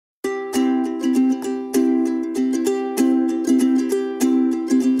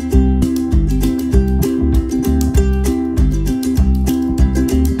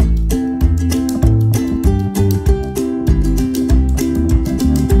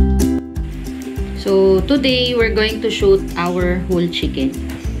So today we're going to shoot our whole chicken.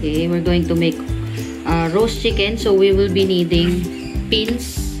 Okay, we're going to make roast chicken, so we will be needing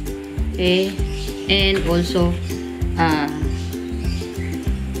pins, okay, and also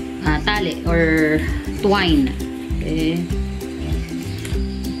tali or twine, okay,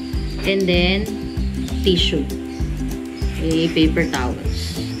 and then tissue, okay, paper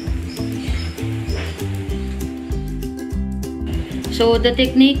towels. So the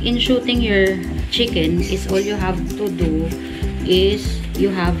technique in shooting your chicken is all you have to do is you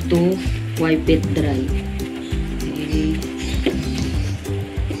have to wipe it dry. Okay.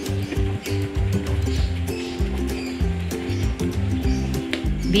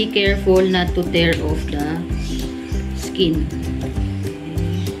 Be careful not to tear off the skin.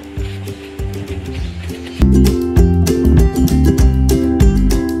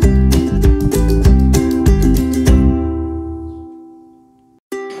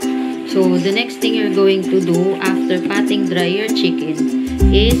 So the next thing you're going to do after patting dry your chicken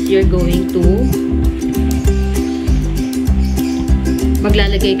is you're going to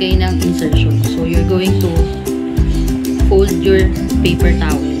maglalagay kayo ng insertion. So you're going to fold your paper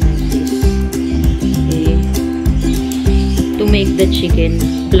towel like this, okay, to make the chicken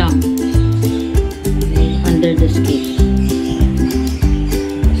plump, okay, under the skin.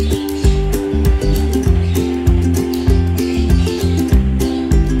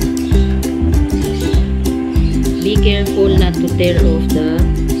 Be careful not to tear off the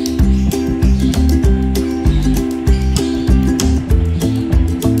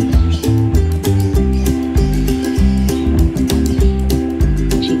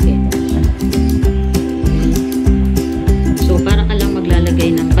chicken. So, para ka lang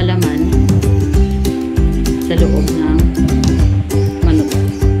maglalagay ng palaman sa loob ng manok.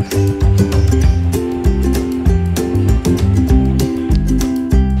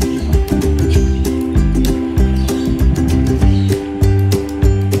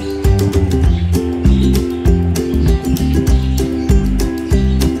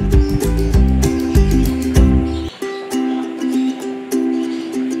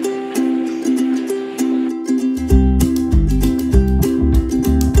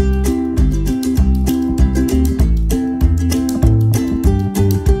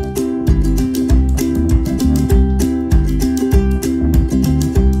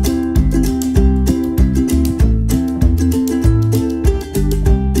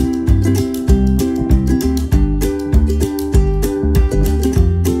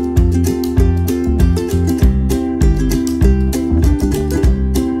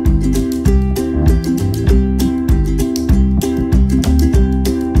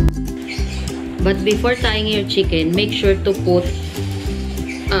 But before tying your chicken, make sure to put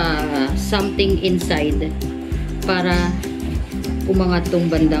something inside para umangat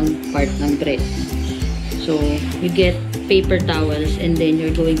tong bandang part ng dress. So, you get paper towels and then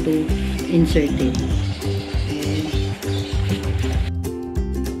you're going to insert it.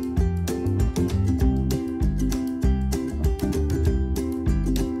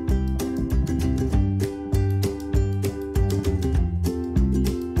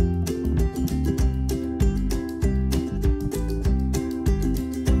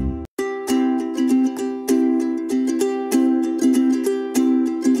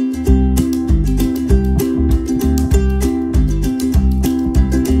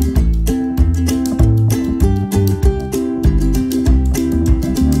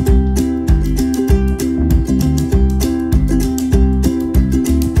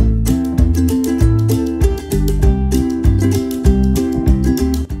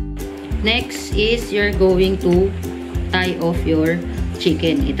 Next is you're going to tie off your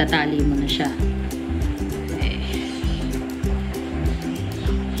chicken. Itatali mo na siya. Okay.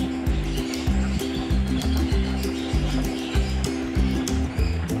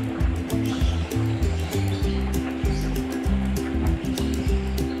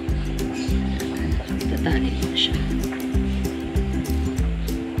 Itatali mo na siya.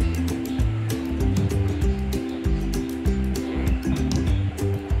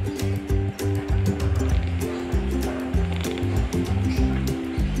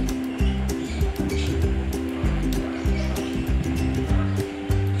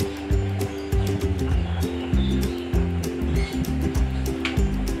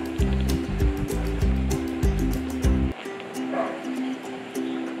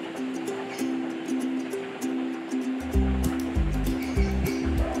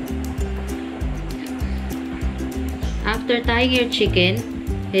 After tying your chicken,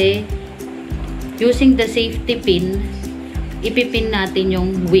 okay, using the safety pin, ipipin natin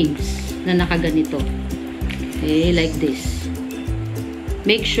yung wings na nakaganito. Okay, like this.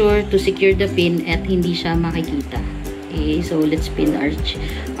 make sure to secure the pin at hindi siya makikita. Okay, so let's pin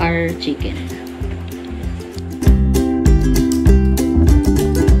our chicken.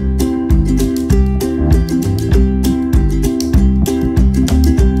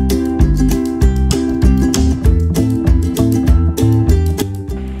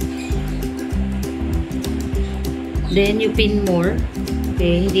 Then, you pin more.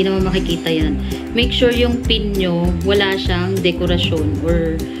 Okay, hindi naman makikita yan. Make sure yung pin nyo, wala siyang dekorasyon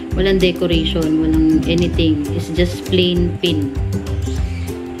or walang decoration, walang anything. It's just plain pin.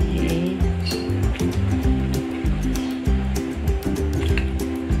 Okay.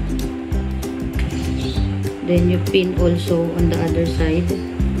 Then, you pin also on the other side.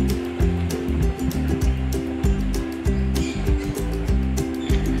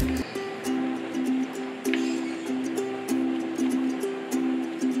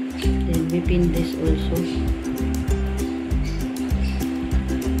 We pin this also.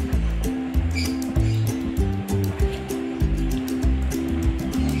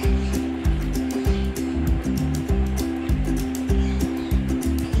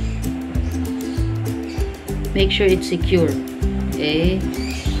 Make sure it's secure. Okay.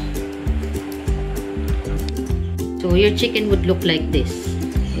 So your chicken would look like this.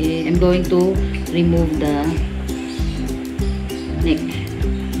 Okay. I'm going to remove the neck.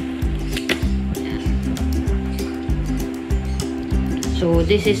 So,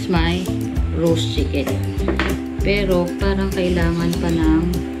 this is my roast chicken. Pero, parang kailangan pa ng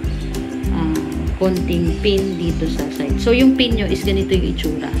konting pin dito sa side. So, yung pin nyo is ganito yung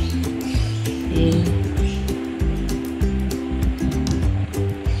itsura. Okay.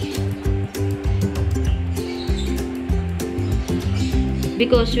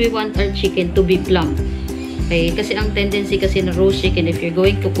 Because we want our chicken to be plump. Okay? Kasi ang tendency kasi na roast chicken, if you're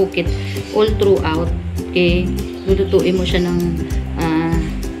going to cook it all throughout, okay, lulutuin mo siya ng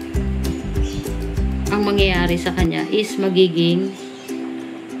ang mangyayari sa kanya is magiging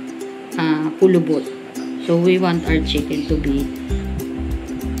kulubot. So, we want our chicken to be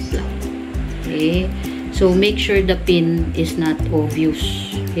plump. Okay? So, make sure the pin is not obvious.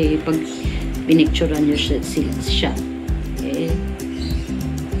 Okay? Pag pinicturean nyo siya. Okay?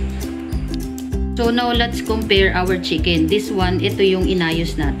 So, now, let's compare our chicken. This one, ito yung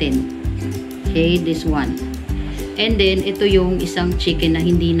inayos natin. Okay? This one. And then, ito yung isang chicken na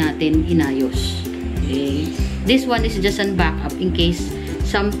hindi natin inayos. Okay. This one is just an backup in case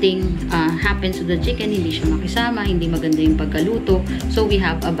something happens to the chicken, hindi siya makisama, hindi maganda yung pagkaluto. So, we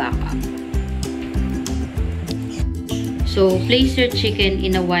have a backup. So, place your chicken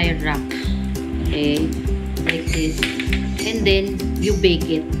in a wire rack. Okay. Like this. And then, you bake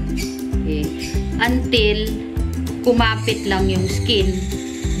it. Okay. Until kumapit lang yung skin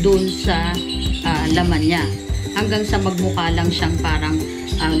dun sa laman niya. Hanggang sa magmukha lang siyang parang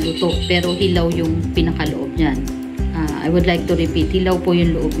luto, pero hilaw yung pinakaloob niyan. I would like to repeat, hilaw po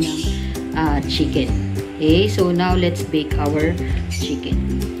yung loob ng chicken. Okay, so now let's bake our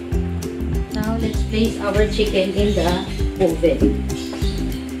chicken. Now let's place our chicken in the oven.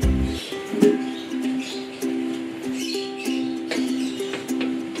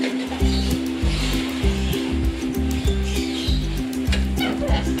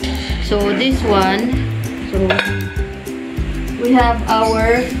 So this one, so we have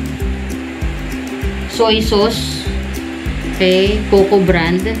our soy sauce, okay, Coco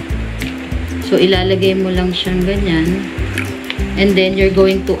brand. So, ilalagay mo lang siyang ganyan. And then, you're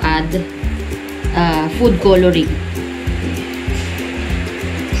going to add food coloring.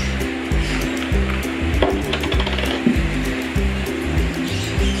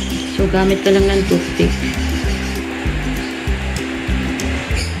 So, gamit ka lang ng toothpick.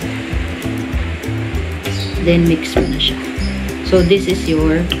 Then, mix mo na siya. So, this is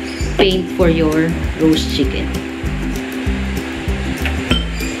your paint for your roast chicken.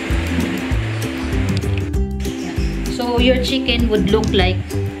 So, your chicken would look like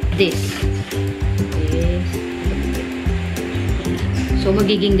this. Okay. So,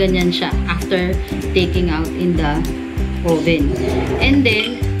 magiging ganyan siya after taking out in the oven. And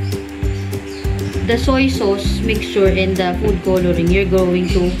then, the soy sauce mixture and the food coloring, you're going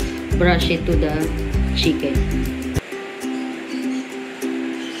to brush it to the chicken.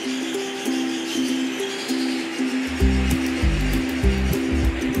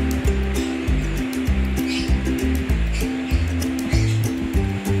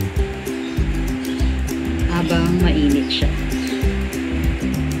 Habang mainit siya.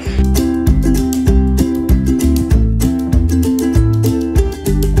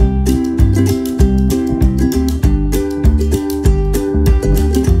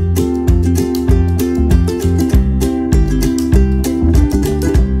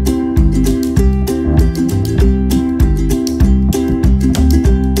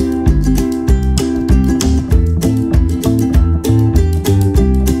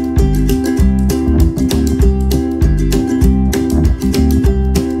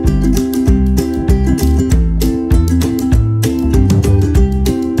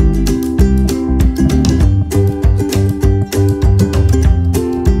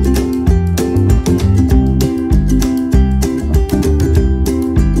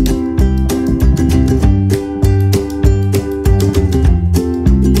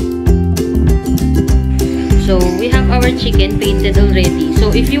 roasted already.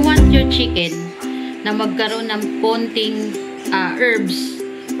 So, if you want your chicken na magkaroon ng konting herbs,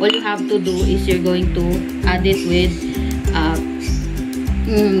 all you have to do is you're going to add it with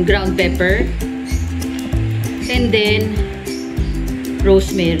ground pepper and then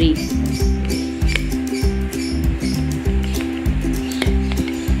rosemary.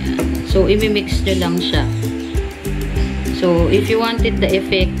 So, imimix nyo lang siya. So, if you wanted the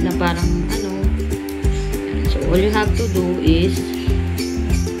effect na parang so, all you have to do is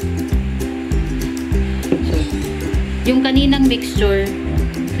yung kaninang mixture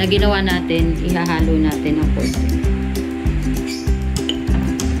na ginawa natin, ihahalo natin ng konti.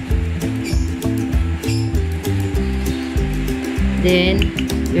 Then,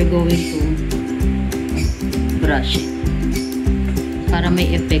 we're going to brush it. Para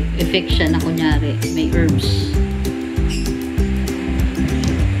may effect siya na kunyari, may herbs.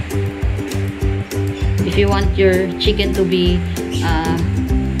 If you want your chicken to be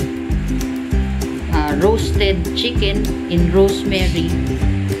roasted chicken in rosemary,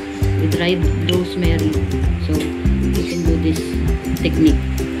 with dried rosemary, so you can do this technique.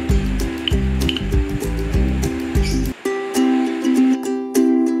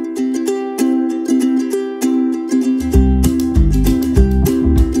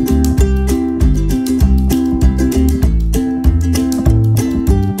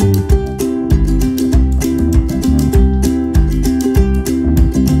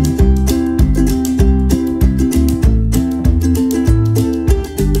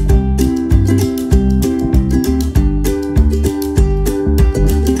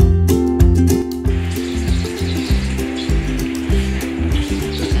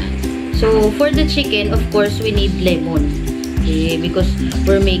 So, for the chicken, of course, we need lemon. Okay? Because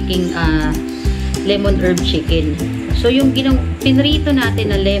we're making lemon herb chicken. So, yung pinrito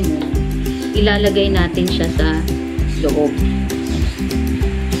natin na lemon, ilalagay natin siya sa loob.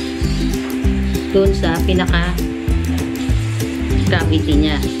 Doon sa pinaka-cavity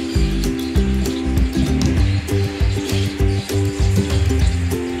niya.